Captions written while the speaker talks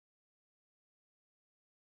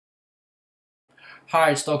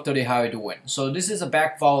Hi, it's Dr. D. How are you doing? So this is a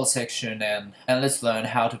back vowel section and let's learn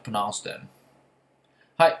how to pronounce them.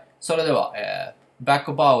 はい、それでは、バッ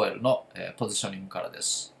クバウエルの、ポジショニングからで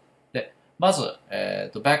す。で、まず、バ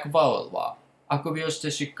ックバウエルはあくびをし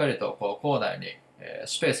てしっかりとこう口内に、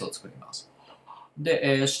スペースを作ります。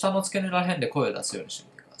で、下の付け根ら辺で声を出すようにして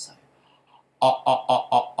みてください。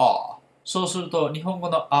あ。そうすると日本語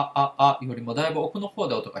のあよりもだいぶ奥の方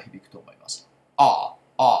で音が響くと思います。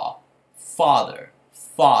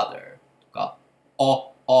father とか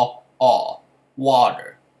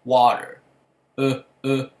water wood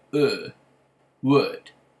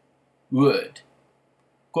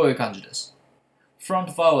こういう感じです。フロン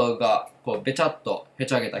トバウエルがこうべちゃっとへ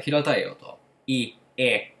ちゃげた平たい音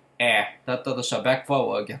だったとしたらバックバウエル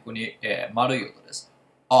は逆に、丸い音です。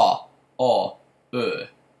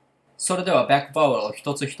それではバックバウエルを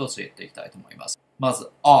一つ一つ言っていきたいと思います。まず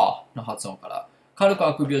の発音から軽く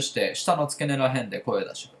あくびをして下の付け根ら辺で声を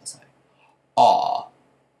出してください。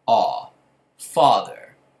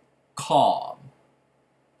father calm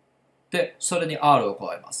でそれに R を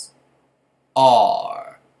加えます。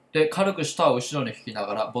R で軽く舌を後ろに引きな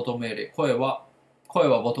がらボトムエリア声は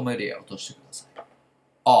ボトムエリアを落としてください。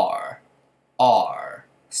R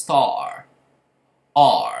star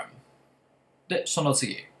arm でその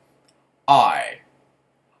次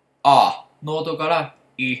の音から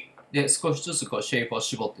いで少しずつこうシェイプを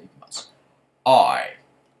絞っていきます。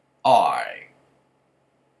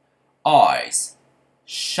eyes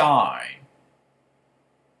shine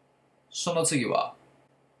その次は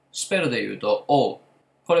スペルで言うと O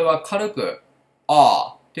これは軽くっ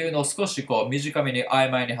ていうのを少しこう短めに曖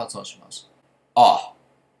昧に発音します。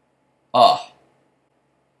hot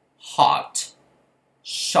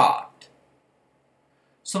shot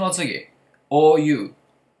その次OU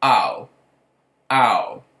ow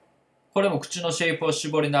これも口のシェイプを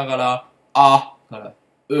絞りながらから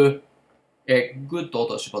グッと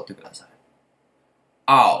音を絞ってください。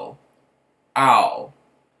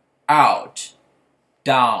out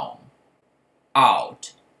down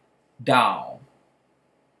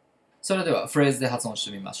それではフレーズで発音し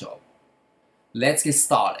てみましょう。 Let's get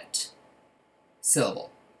started syllable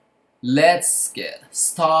Let's get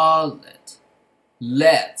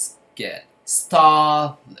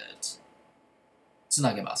started つ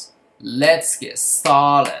なげます。Let's get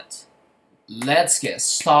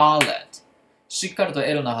started しっかりと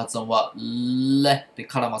L の発音はレで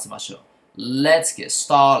絡ませましょう。Let's get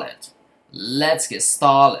started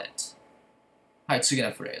はい、次の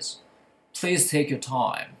フレーズ Please take your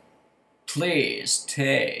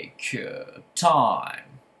time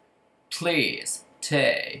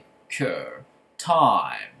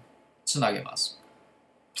つなげます。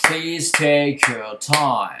Please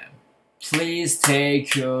take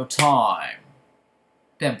your time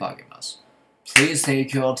テンポ上げます。Please take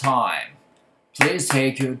your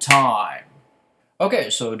time Okay,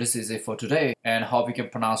 so this is it for today and hope you can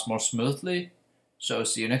pronounce more smoothly. So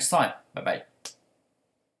see you next time. Bye bye.